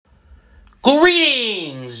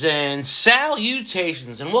Greetings and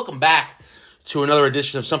salutations, and welcome back to another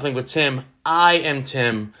edition of Something with Tim. I am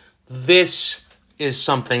Tim. This is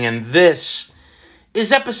Something, and this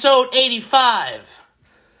is episode 85.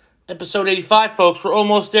 Episode 85, folks. We're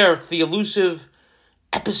almost there. It's the elusive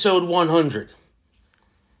episode 100,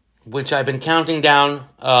 which I've been counting down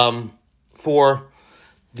for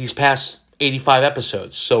these past 85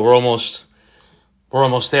 episodes. So we're almost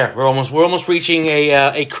there. We're almost reaching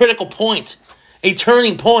a critical point, a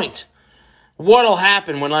turning point. What'll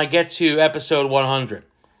happen when I get to episode 100?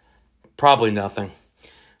 Probably nothing.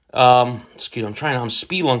 Excuse me, I'm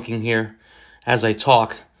spelunking here as I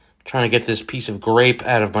talk, trying to get this piece of grape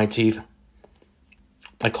out of my teeth.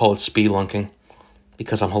 I call it spelunking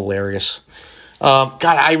because I'm hilarious. God,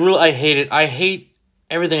 I hate it. I hate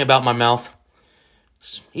everything about my mouth,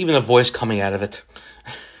 even the voice coming out of it.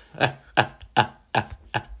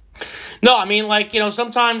 No, I mean,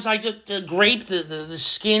 sometimes I just, the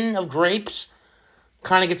skin of grapes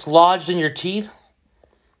kind of gets lodged in your teeth.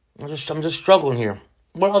 I'm just struggling here.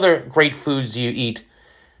 What other great foods do you eat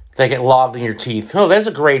that get logged in your teeth? Oh, there's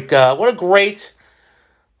a great, what a great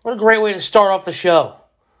way to start off the show.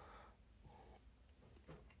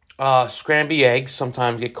 Scrambled eggs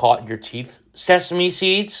sometimes get caught in your teeth. Sesame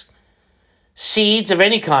seeds of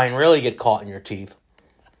any kind really get caught in your teeth.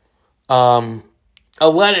 A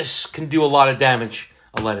lettuce can do a lot of damage.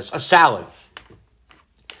 A salad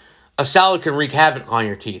can wreak havoc on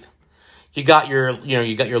your teeth. You got your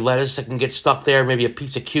lettuce that can get stuck there. Maybe a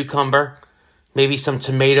piece of cucumber, maybe some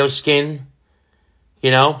tomato skin.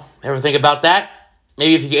 Ever think about that?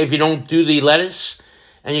 Maybe if you don't do the lettuce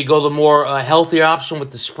and you go the more healthier option with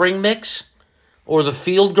the spring mix or the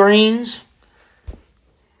field greens.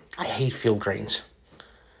 I hate field greens.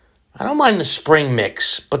 I don't mind the spring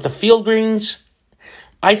mix, but the field greens,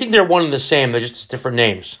 I think they're one and the same. They're just different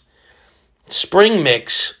names. Spring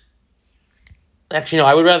mix. Actually, no,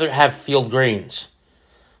 I would rather have field greens.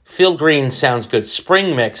 Field greens sounds good.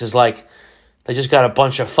 Spring mix is like they just got a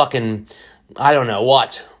bunch of fucking, I don't know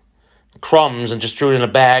what, crumbs and just threw it in a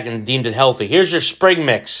bag and deemed it healthy. Here's your spring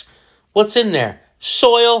mix. What's in there?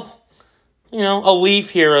 Soil, a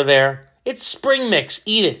leaf here or there. It's spring mix.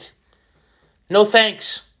 Eat it. No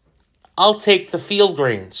thanks. I'll take the field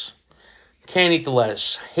greens. Can't eat the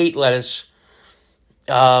lettuce. Hate lettuce.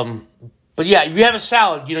 But yeah, if you have a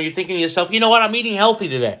salad, you're thinking to yourself, you know what, I'm eating healthy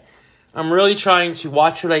today. I'm really trying to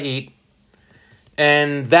watch what I eat.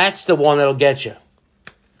 And that's the one that'll get you.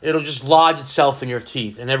 It'll just lodge itself in your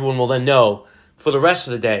teeth. And everyone will then know for the rest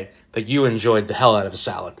of the day that you enjoyed the hell out of a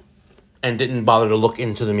salad. And didn't bother to look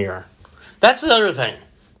into the mirror. That's the other thing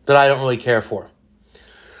that I don't really care for.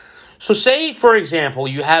 So say, for example,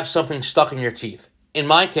 you have something stuck in your teeth. In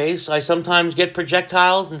my case, I sometimes get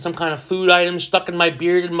projectiles and some kind of food items stuck in my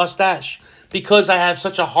beard and mustache because I have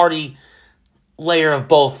such a hearty layer of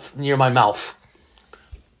both near my mouth.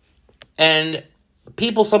 And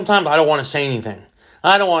people sometimes, I don't want to say anything.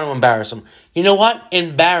 I don't want to embarrass them. You know what?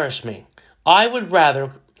 Embarrass me. I would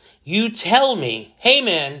rather you tell me, hey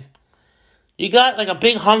man, you got a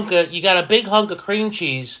big hunk of cream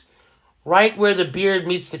cheese right where the beard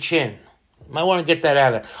meets the chin. You might want to get that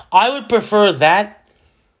out of there. I would prefer that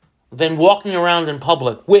than walking around in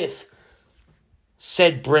public with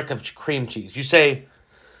said brick of cream cheese. You're saying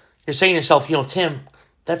to yourself, Tim,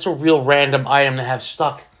 that's a real random item to have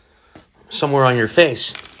stuck somewhere on your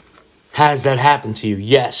face. Has that happened to you?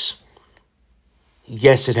 Yes.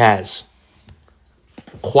 Yes, it has.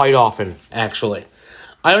 Quite often, actually.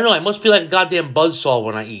 I don't know, I must be like a goddamn buzzsaw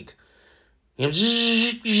when I eat.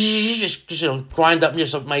 Just grind up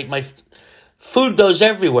my food goes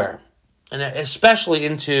everywhere. And especially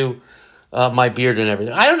into my beard and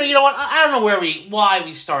everything. I don't know, you know what? I don't know why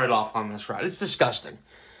we started off on this route. It's disgusting.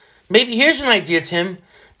 Maybe, here's an idea, Tim.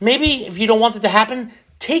 Maybe if you don't want that to happen,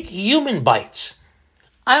 take human bites.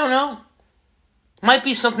 I don't know. Might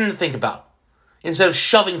be something to think about. Instead of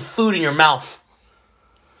shoving food in your mouth.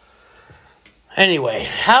 Anyway,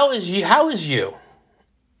 how is you?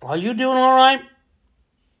 Are you doing all right?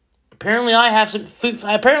 Apparently I'm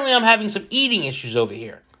having some eating issues over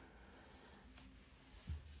here.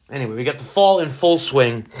 Anyway, we got the fall in full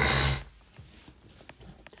swing.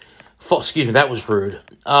 Excuse me, that was rude.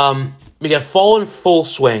 We got fall in full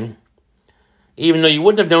swing. Even though you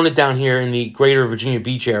wouldn't have known it down here in the greater Virginia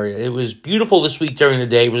Beach area. It was beautiful this week during the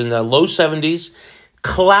day. It was in the low 70s.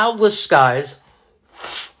 Cloudless skies.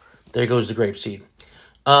 There goes the grapeseed.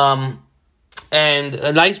 And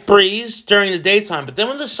a nice breeze during the daytime. But then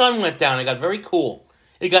when the sun went down, it got very cool.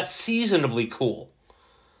 It got seasonably cool.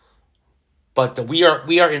 But we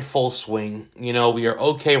are in full swing. We are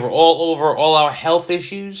okay. We're all over all our health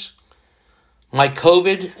issues. My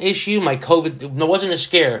COVID issue, it wasn't a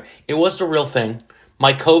scare. It was the real thing.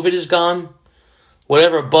 My COVID is gone.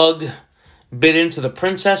 Whatever bug bit into the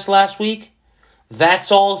princess last week,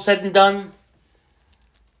 that's all said and done.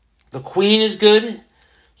 The queen is good.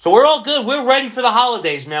 So we're all good. We're ready for the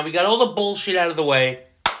holidays, man. We got all the bullshit out of the way.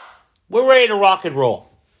 We're ready to rock and roll.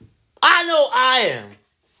 I know I am.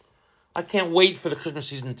 I can't wait for the Christmas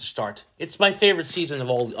season to start. It's my favorite season of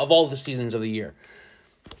all the seasons of the year.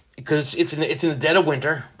 Because it's in the dead of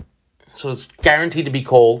winter, so it's guaranteed to be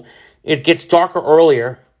cold. It gets darker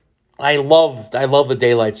earlier. I love the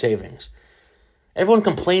daylight savings. Everyone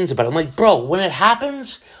complains about it. I'm like, bro, when it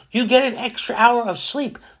happens, you get an extra hour of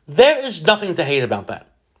sleep. There is nothing to hate about that.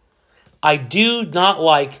 I do not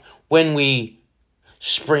like when we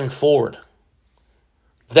spring forward.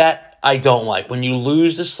 That I don't like. When you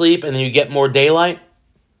lose the sleep and then you get more daylight,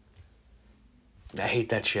 I hate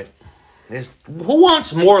that shit. Who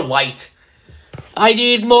wants more light? I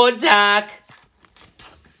need more dark.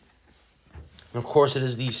 And of course, it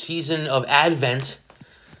is the season of Advent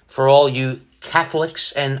for all you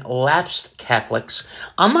Catholics and lapsed Catholics.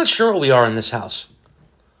 I'm not sure what we are in this house.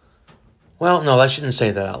 Well, no, I shouldn't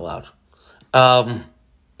say that out loud.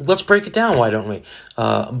 Let's break it down, why don't we?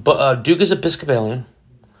 Duke is Episcopalian.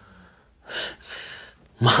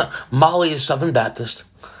 Molly is Southern Baptist.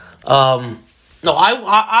 No,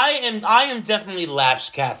 I am definitely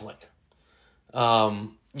lapsed Catholic.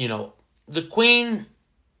 The Queen,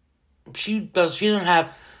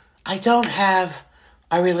 I don't have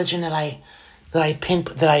a religion that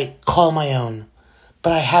I call my own,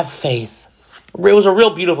 but I have faith. It was a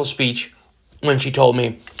real beautiful speech when she told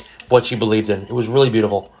me what she believed in. It was really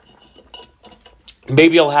beautiful.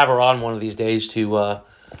 Maybe I'll have her on one of these days to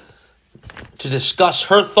discuss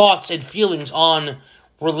her thoughts and feelings on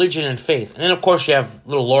religion and faith. And then, of course, you have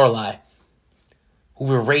little Lorelai, who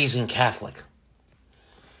were raising Catholic.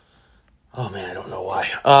 Oh, man, I don't know why.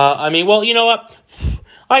 Well, you know what?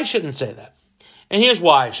 I shouldn't say that. And here's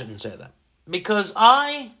why I shouldn't say that. Because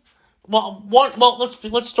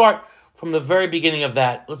let's start from the very beginning of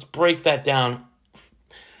that. Let's break that down.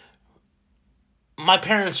 My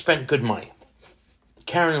parents spent good money.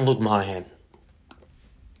 Karen and Luke Monahan.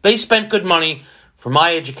 They spent good money for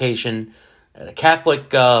my education at a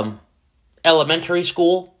Catholic elementary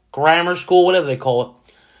school, grammar school, whatever they call it,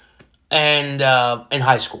 and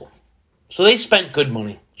high school. So they spent good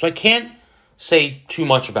money. So I can't say too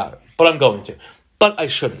much about it, but I'm going to. But I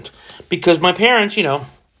shouldn't. Because my parents,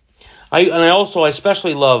 I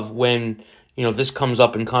especially love when, this comes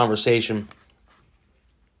up in conversation.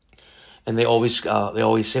 And they always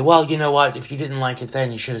say, well, you know what? If you didn't like it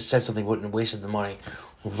then, you should have said something, wouldn't have wasted the money.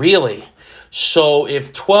 Really? So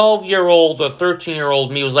if 12-year-old or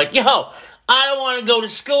 13-year-old me was like, yo, I don't want to go to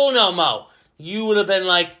school no more, you would have been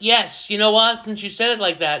like, yes, you know what? Since you said it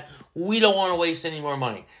like that, we don't want to waste any more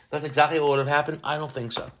money. That's exactly what would have happened? I don't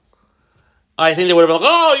think so. I think they would have been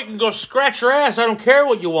like, oh, you can go scratch your ass. I don't care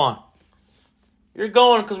what you want. You're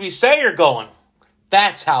going because we say you're going.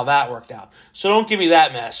 That's how that worked out. So don't give me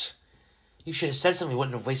that mess. You should have said something. We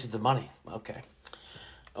wouldn't have wasted the money. Okay.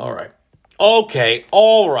 All right. Okay.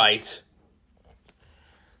 All right.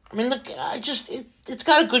 I mean, look, it's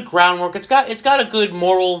got a good groundwork. It's got a good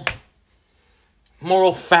moral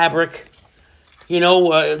fabric.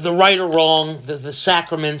 The right or wrong, the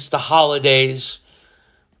sacraments, the holidays.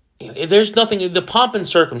 There's nothing, the pomp and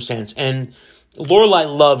circumstance. And Lorelai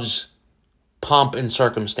loves pomp and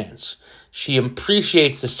circumstance. She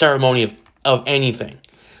appreciates the ceremony of anything.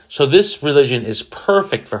 So this religion is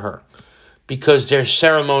perfect for her because there's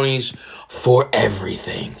ceremonies for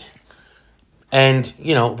everything. And,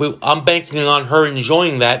 I'm banking on her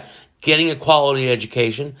enjoying that, getting a quality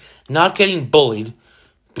education, not getting bullied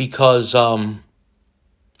because, that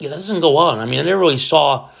doesn't go on. I mean, I never really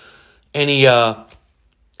saw any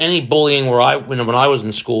bullying when I was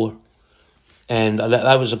in school. And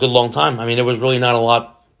that was a good long time. I mean, there was really not a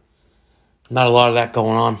lot of that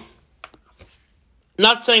going on.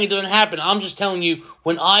 Not saying it doesn't happen. I'm just telling you,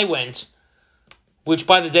 when I went, which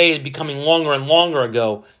by the day is becoming longer and longer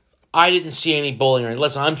ago, I didn't see any bullying.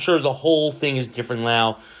 Listen, I'm sure the whole thing is different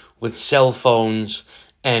now with cell phones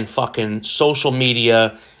and fucking social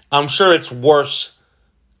media. I'm sure it's worse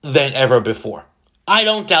than ever before. I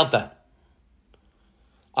don't doubt that.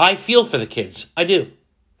 I feel for the kids. I do.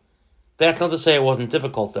 That's not to say it wasn't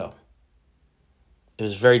difficult, though. It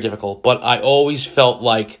was very difficult, but I always felt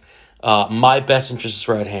like my best interests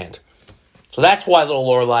were at hand. So that's why little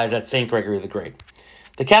Lorelai is at St. Gregory the Great.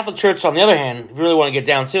 The Catholic Church, on the other hand, if you really want to get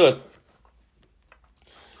down to it,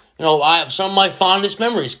 some of my fondest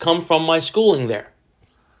memories come from my schooling there.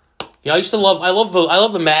 I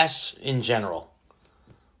love the Mass in general.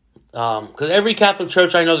 Because every Catholic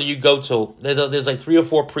church I know that you go to, there's like 3 or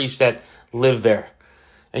 4 priests that live there.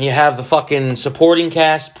 And you have the fucking supporting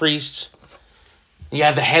cast priests. You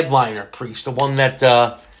have the headliner priest, the one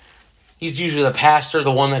that, he's usually the pastor,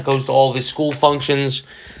 the one that goes to all the school functions.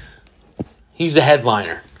 He's the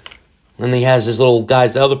headliner. And he has his little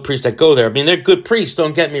guys, the other priests that go there. I mean, they're good priests,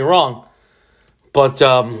 don't get me wrong. But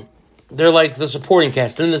they're like the supporting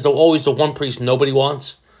cast. Then there's always the one priest nobody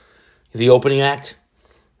wants, the opening act.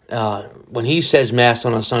 When he says Mass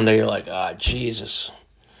on a Sunday, you're like, Jesus.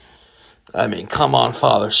 I mean, come on,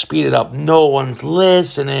 Father, speed it up. No one's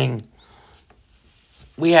listening.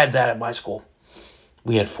 We had that at my school.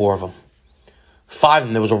 We had 4 of them. 5 of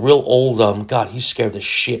them. There was a real old, God, he scared the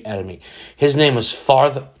shit out of me. His name was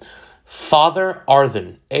Father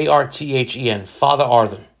Arthen, Arthen, Father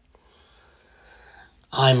Arthen.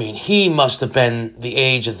 I mean, he must have been the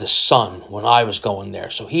age of the sun when I was going there.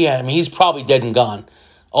 So he's probably dead and gone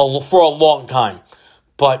for a long time.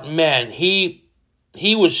 But man, he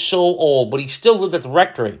was so old, but he still lived at the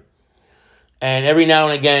rectory. And every now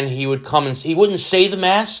and again, he would come and he wouldn't say the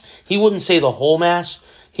Mass. He wouldn't say the whole Mass.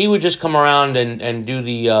 He would just come around and do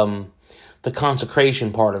the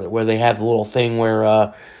consecration part of it, where they have the little thing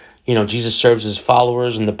where, Jesus serves his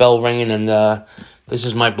followers and the bell ringing and this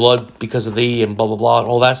is my blood because of thee and blah, blah, blah,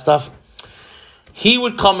 all that stuff. He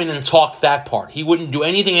would come in and talk that part. He wouldn't do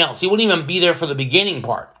anything else. He wouldn't even be there for the beginning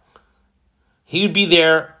part. He would be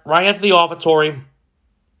there right after the offertory,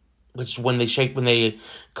 which is when they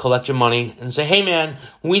collect your money and say, hey man,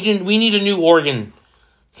 we need a new organ.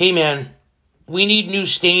 Hey man, we need new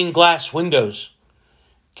stained glass windows.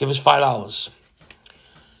 Give us $5.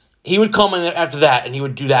 He would come in after that and he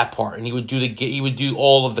would do that part and he would do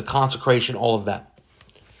all of the consecration, all of that.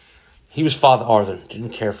 He was Father Arthen. Didn't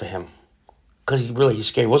care for him because he's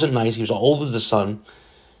scared. He wasn't nice. He was old as the sun.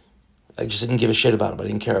 I just didn't give a shit about him. I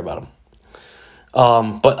didn't care about him.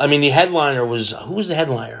 But I mean, the headliner who was the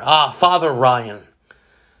headliner? Father Ryan.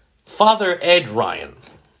 Father Ed Ryan.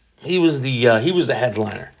 He was the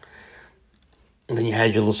headliner. And then you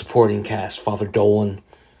had your little supporting cast, Father Dolan,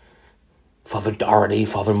 Father Doherty,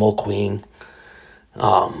 Father Mulqueen.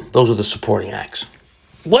 Those are the supporting acts.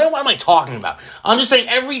 What am I talking about? I'm just saying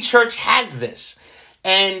every church has this.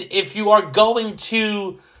 And if you are going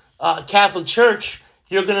to Catholic Church,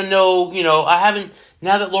 you're going to know,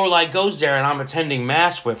 now that Lorelai goes there and I'm attending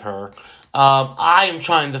Mass with her, I am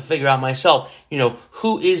trying to figure out myself,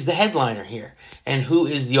 who is the headliner here and who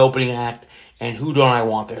is the opening act and who don't I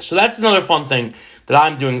want there. So that's another fun thing that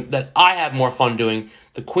I'm doing, that I have more fun doing.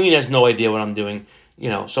 The Queen has no idea what I'm doing,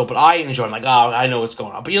 but I enjoy it. I'm like, I know what's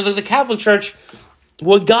going on. But, the Catholic Church,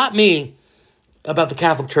 what got me about the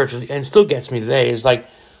Catholic Church and still gets me today is like,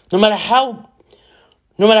 no matter how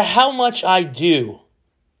much I do,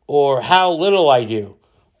 or how little I do,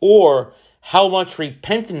 or how much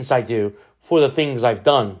repentance I do for the things I've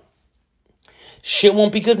done, shit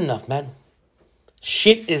won't be good enough, man.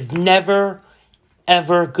 Shit is never,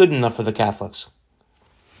 ever good enough for the Catholics.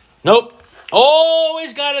 Nope.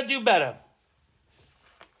 Always got to do better.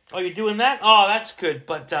 Oh, you're doing that? Oh, that's good,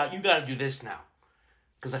 but you got to do this now.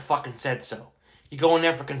 Because I fucking said so. You go in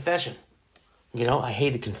there for confession. I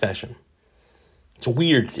hated confession. It's a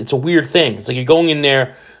weird thing. It's like you're going in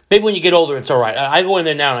there. Maybe when you get older, it's all right. I go in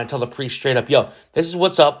there now and I tell the priest straight up, yo, this is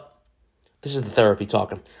what's up. This is the therapy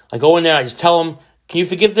talking. I go in there, I just tell him, can you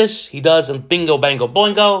forgive this? He does, and bingo, bango,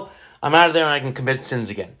 boingo. I'm out of there and I can commit sins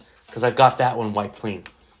again. Because I've got that one wiped clean.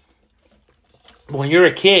 But when you're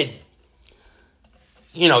a kid,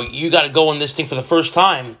 you got to go in this thing for the first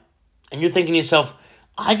time. And you're thinking to yourself,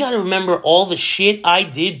 I got to remember all the shit I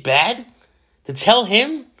did bad to tell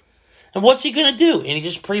him? And what's he going to do? And he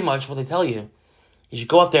just pretty much, what they tell you, is you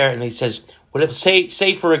go up there and he says, whatever. Say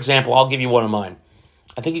for example, I'll give you one of mine.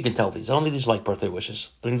 I think you can tell these. I don't think these are like birthday wishes.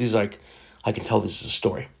 I think these are like, I can tell this is a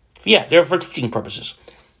story. Yeah, they're for teaching purposes.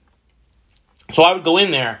 So I would go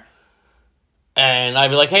in there and I'd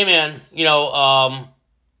be like, hey man,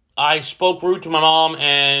 I spoke rude to my mom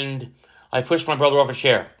and I pushed my brother off a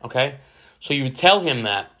chair, okay? So you would tell him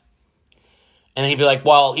that. And he'd be like,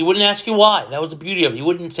 well, he wouldn't ask you why. That was the beauty of it. He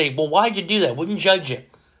wouldn't say, well, why'd you do that? Wouldn't judge you.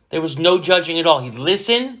 There was no judging at all. He'd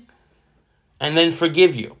listen and then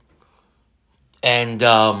forgive you. And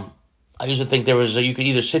I used to think you could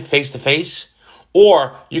either sit face to face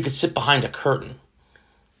or you could sit behind a curtain.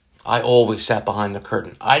 I always sat behind the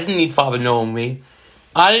curtain. I didn't need Father knowing me.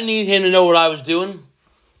 I didn't need him to know what I was doing.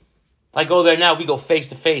 I go there now, we go face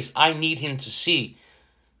to face. I need him to see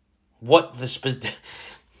what this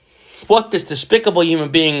despicable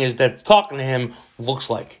human being is that's talking to him looks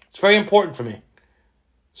like. It's very important for me.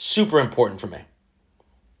 Super important for me.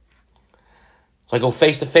 So I go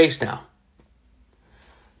face to face now.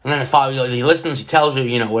 And then the father, he listens, he tells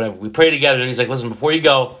you, whatever. We pray together, and he's like, listen, before you get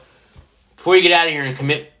out of here and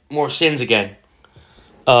commit more sins again,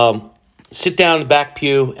 sit down in the back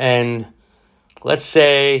pew and let's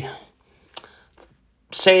say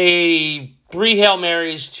 3 Hail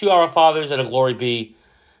Marys, 2 Our Fathers, and a Glory Be,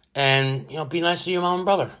 and, be nice to your mom and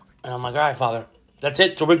brother. And I'm like, all right, Father, that's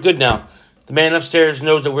it. So we're good now. The man upstairs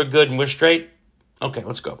knows that we're good and we're straight. Okay,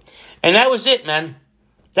 let's go. And that was it, man.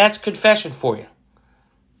 That's confession for you.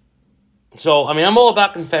 So, I'm all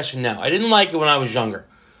about confession now. I didn't like it when I was younger.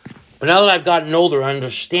 But now that I've gotten older, I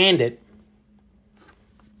understand it.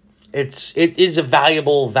 It is a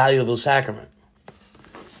valuable sacrament.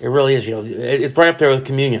 It really is. It's right up there with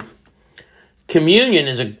communion. Communion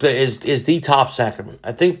is the top sacrament.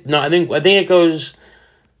 I think it goes.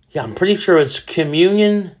 Yeah, I'm pretty sure it's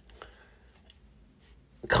communion,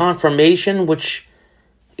 confirmation, which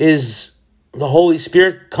is the Holy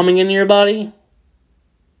Spirit coming into your body,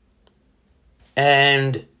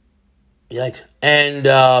 and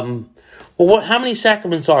how many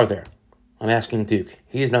sacraments are there? I'm asking Duke.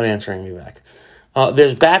 He's not answering me back.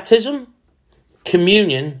 There's baptism,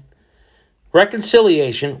 communion,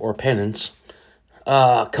 reconciliation or penance,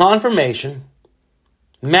 confirmation,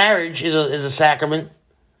 marriage is a sacrament,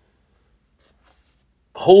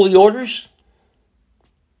 holy orders.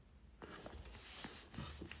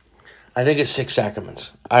 I think it's 6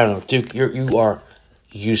 sacraments. I don't know, Duke. You are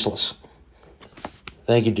useless.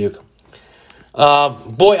 Thank you, Duke.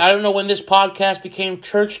 Boy, I don't know when this podcast became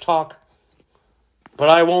church talk, but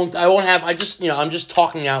I'm just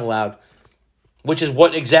talking out loud, which is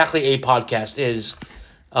what exactly a podcast is.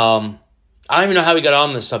 I don't even know how we got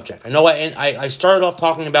on this subject. I know I started off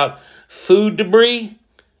talking about food debris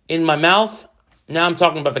in my mouth. Now I'm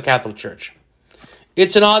talking about the Catholic Church.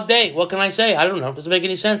 It's an odd day. What can I say? I don't know. It doesn't make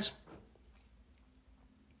any sense.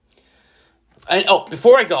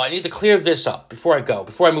 Before I go, I need to clear this up. Before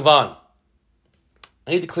I move on,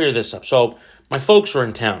 I need to clear this up. So my folks were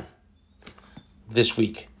in town this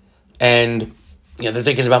week, and they're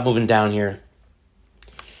thinking about moving down here.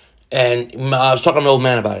 And I was talking to my old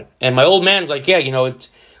man about it, and my old man's like, it's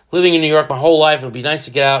living in New York my whole life. It'll be nice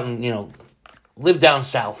to get out and live down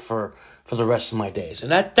south for the rest of my days.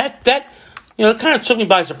 And that it kind of took me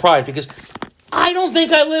by surprise because I don't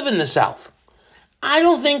think I live in the South. I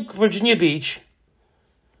don't think Virginia Beach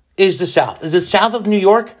is the South. Is it south of New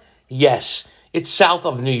York? Yes. It's south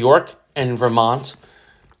of New York and Vermont,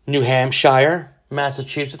 New Hampshire,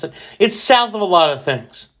 Massachusetts. It's south of a lot of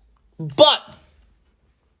things. But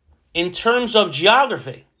in terms of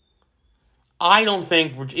geography, I don't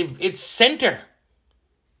think it's center.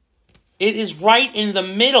 It is right in the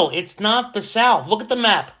middle. It's not the South. Look at the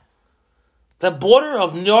map. The border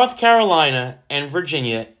of North Carolina and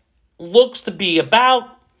Virginia looks to be about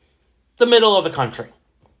the middle of the country.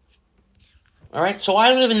 All right? So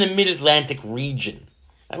I live in the mid-Atlantic region.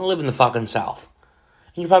 I don't live in the fucking South.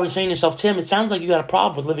 And you're probably saying to yourself, Tim, it sounds like you got a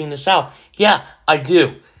problem with living in the South. Yeah, I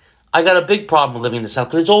do. I got a big problem with living in the South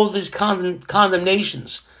because there's all these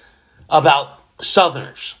condemnations about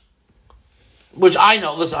Southerners. Which I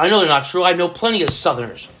know. Listen, I know they're not true. I know plenty of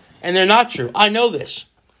Southerners. And they're not true. I know this.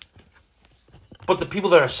 But the people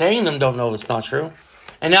that are saying them don't know it's not true.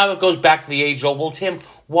 And now it goes back to the age-old, well, Tim,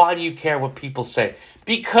 why do you care what people say?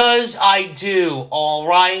 Because I do, all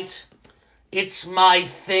right? It's my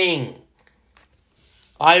thing.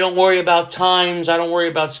 I don't worry about times. I don't worry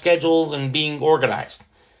about schedules and being organized.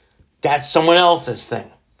 That's someone else's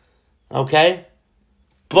thing. Okay?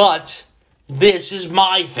 But this is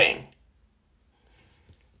my thing.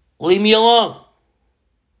 Leave me alone.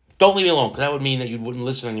 Don't leave me alone, because that would mean that you wouldn't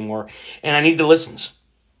listen anymore. And I need the listens.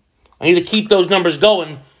 I need to keep those numbers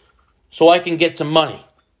going so I can get some money.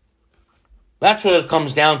 That's what it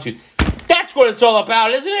comes down to. That's what it's all about,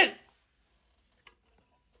 isn't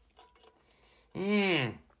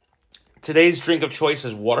it? Today's drink of choice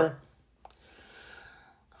is water.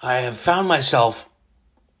 I have found myself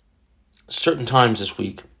certain times this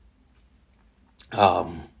week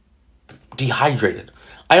dehydrated.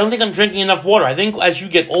 I don't think I'm drinking enough water. I think as you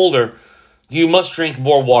get older, you must drink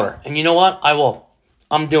more water. And you know what? I will.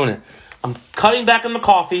 I'm doing it. I'm cutting back on the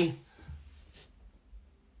coffee.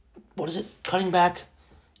 What is it? Cutting back?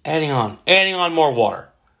 Adding on more water.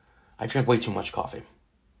 I drink way too much coffee.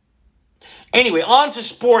 Anyway, on to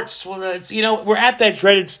sports. Well, we're at that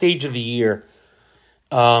dreaded stage of the year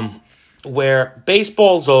where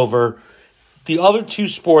baseball's over. The other two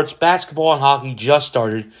sports, basketball and hockey, just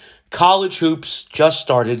started. College hoops just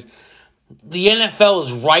started. The NFL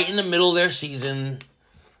is right in the middle of their season.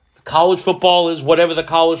 College football is whatever the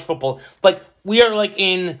college football. Like, we are like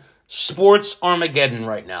in sports Armageddon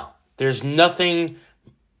right now. There's nothing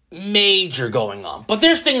major going on. But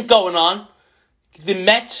there's things going on. The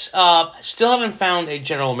Mets still haven't found a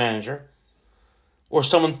general manager or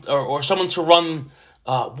someone to run,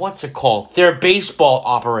 what's it called? Their baseball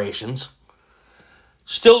operations.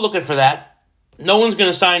 Still looking for that. No one's going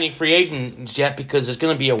to sign any free agents yet because there's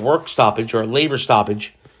going to be a work stoppage or a labor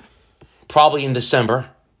stoppage probably in December.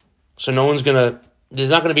 So there's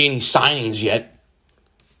not going to be any signings yet.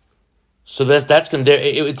 So that's going to,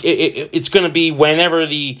 it's going to be whenever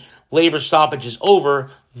the labor stoppage is over,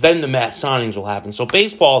 then the mass signings will happen. So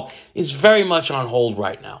baseball is very much on hold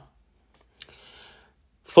right now.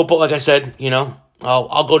 Football, like I said,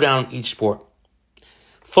 I'll go down each sport.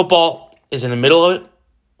 Football is in the middle of it,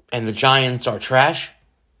 and the Giants are trash.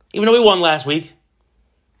 Even though we won last week,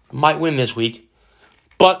 might win this week.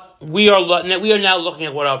 But we are now looking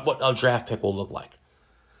at what our draft pick will look like.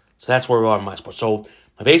 So that's where we are in my sport. So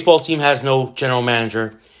my baseball team has no general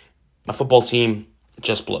manager. My football team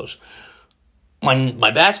just blows.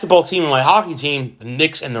 My basketball team and my hockey team, the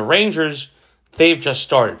Knicks and the Rangers, they've just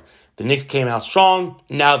started. The Knicks came out strong.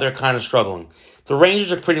 Now they're kind of struggling. The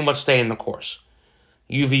Rangers are pretty much staying the course.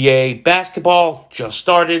 UVA basketball just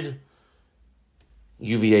started.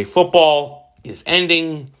 UVA football is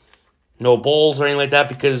ending. No bowls or anything like that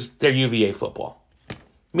because they're UVA football. I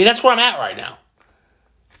mean, that's where I'm at right now.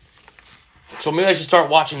 So maybe I should start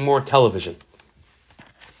watching more television.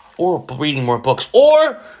 Or reading more books.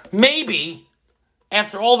 Or maybe,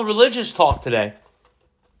 after all the religious talk today,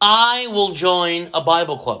 I will join a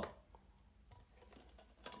Bible club.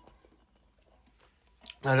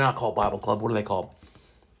 No, they're not called Bible club. What are they called?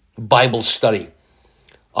 Bible study.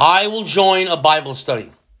 I will join a Bible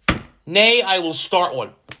study. Nay, I will start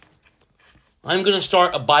one. I'm going to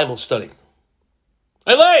start a Bible study.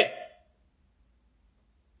 Hey, Lane!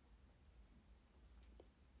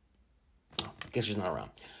 Oh, I guess she's not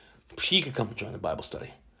around. She could come and join the Bible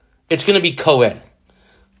study. It's going to be co-ed.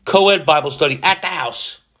 Co-ed Bible study at the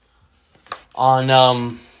house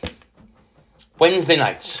on Wednesday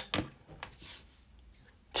nights.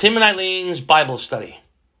 Tim and Eileen's Bible study.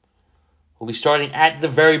 We'll be starting at the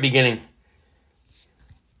very beginning.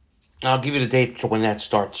 And I'll give you the date to when that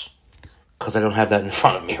starts. Because I don't have that in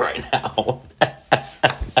front of me right now.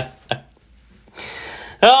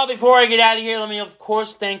 Well, before I get out of here, let me, of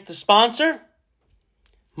course, thank the sponsor.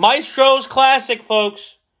 Maestro's Classic,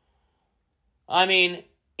 folks. I mean,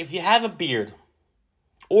 if you have a beard,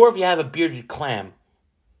 or if you have a bearded clam,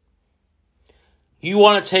 you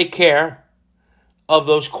want to take care of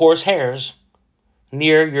those coarse hairs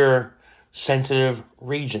near your sensitive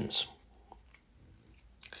regions.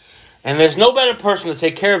 And there's no better person to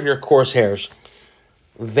take care of your coarse hairs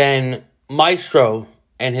than Maestro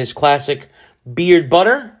and his classic beard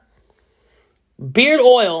butter, beard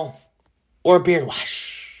oil, or beard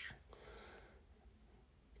wash.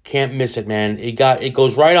 Can't miss it, man. It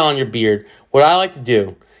goes right on your beard. What I like to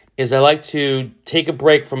do is I like to take a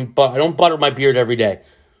break from butter. I don't butter my beard every day.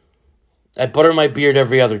 I butter my beard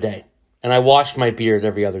every other day. And I wash my beard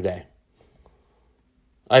every other day.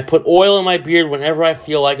 I put oil in my beard whenever I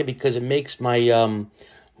feel like it because it makes my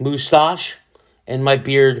moustache and my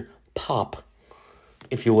beard pop,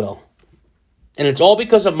 if you will. And it's all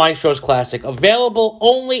because of Maestro's Classic. Available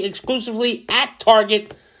only exclusively at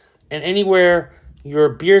Target and anywhere your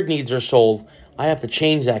beard needs are sold. I have to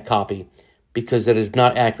change that copy because that is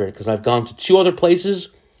not accurate. Because I've gone to 2 other places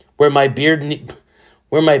where my beard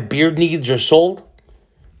needs are sold.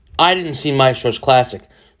 I didn't see Maestro's Classic.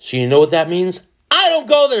 So you know what that means? I don't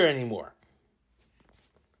go there anymore.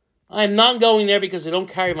 I'm not going there because they don't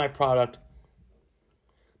carry my product.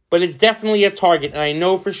 But it's definitely at Target, and I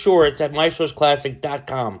know for sure it's at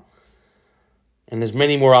maestrosclassic.com. And there's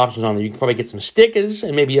many more options on there. You can probably get some stickers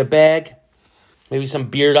and maybe a bag. Maybe some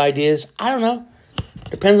beard ideas. I don't know.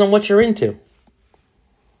 Depends on what you're into.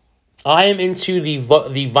 I am into the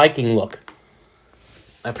Viking look.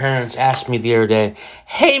 My parents asked me the other day,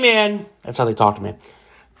 hey man, that's how they talk to me.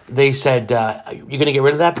 They said, you're going to get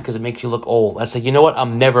rid of that because it makes you look old. I said, you know what?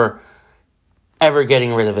 I'm never, ever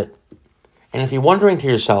getting rid of it. And if you're wondering to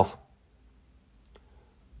yourself,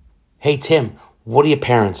 hey, Tim, what are your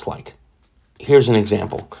parents like? Here's an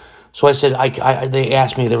example. So I said, they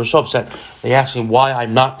asked me, they were so upset. They asked me why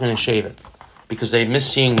I'm not going to shave it because they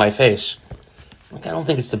miss seeing my face. Like, I don't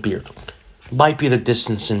think it's the beard. It might be the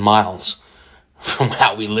distance in miles from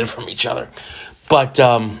how we live from each other. But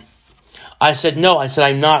I said, no. I said,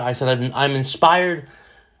 I'm not. I said, I'm inspired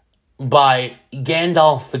by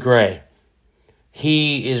Gandalf the Grey.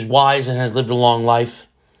 He is wise and has lived a long life.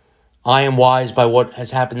 I am wise by what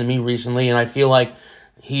has happened to me recently, and I feel like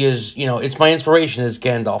he is, it's my inspiration is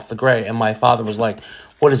Gandalf the Grey. And my father was like,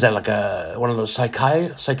 what is that, like one of those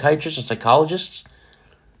psychiatrists or psychologists?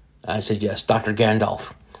 I said, yes, Dr.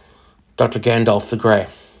 Gandalf. Dr. Gandalf the Grey.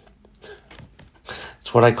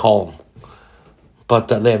 That's what I call him. But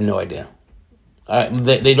they have no idea.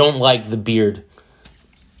 They don't like the beard.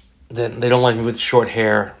 They don't like me with short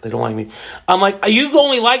hair. They don't like me. I'm like, you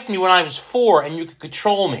only liked me when I was 4 and you could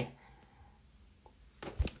control me.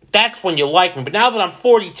 That's when you like me. But now that I'm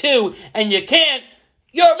 42 and you can't,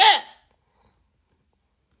 you're mad.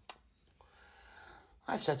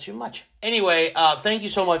 I've said too much. Anyway, thank you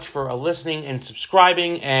so much for listening and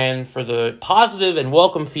subscribing and for the positive and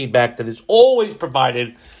welcome feedback that is always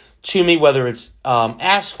provided to me, whether it's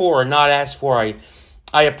asked for or not asked for.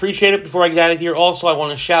 I appreciate it. Before I get out of here, also, I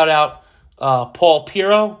want to shout out Paul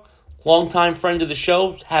Piero, longtime friend of the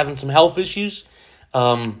show, having some health issues.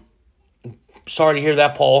 Sorry to hear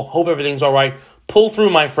that, Paul. Hope everything's all right. Pull through,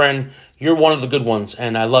 my friend. You're one of the good ones,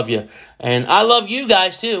 and I love you. And I love you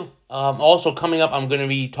guys, too. Also, coming up, I'm going to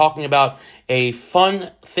be talking about a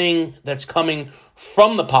fun thing that's coming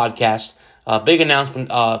from the podcast. Big announcement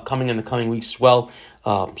coming in the coming weeks as well.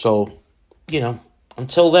 So,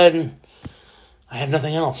 until then, I have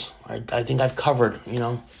nothing else. I think I've covered,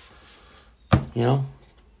 Yeah,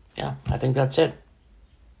 I think that's it.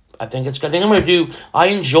 I think I'm going to do, I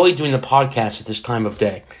enjoy doing the podcast at this time of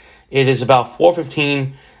day. It is about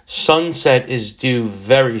 4:15. Sunset is due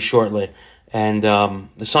very shortly. And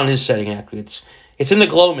the sun is setting, actually. It's in the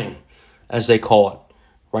gloaming, as they call it,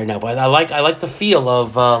 right now. But I like the feel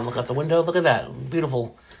of, look out the window, look at that.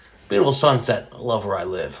 Beautiful, beautiful sunset. I love where I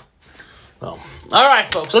live. So, all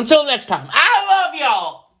right, folks, until next time, I love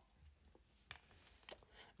y'all.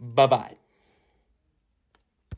 Bye-bye.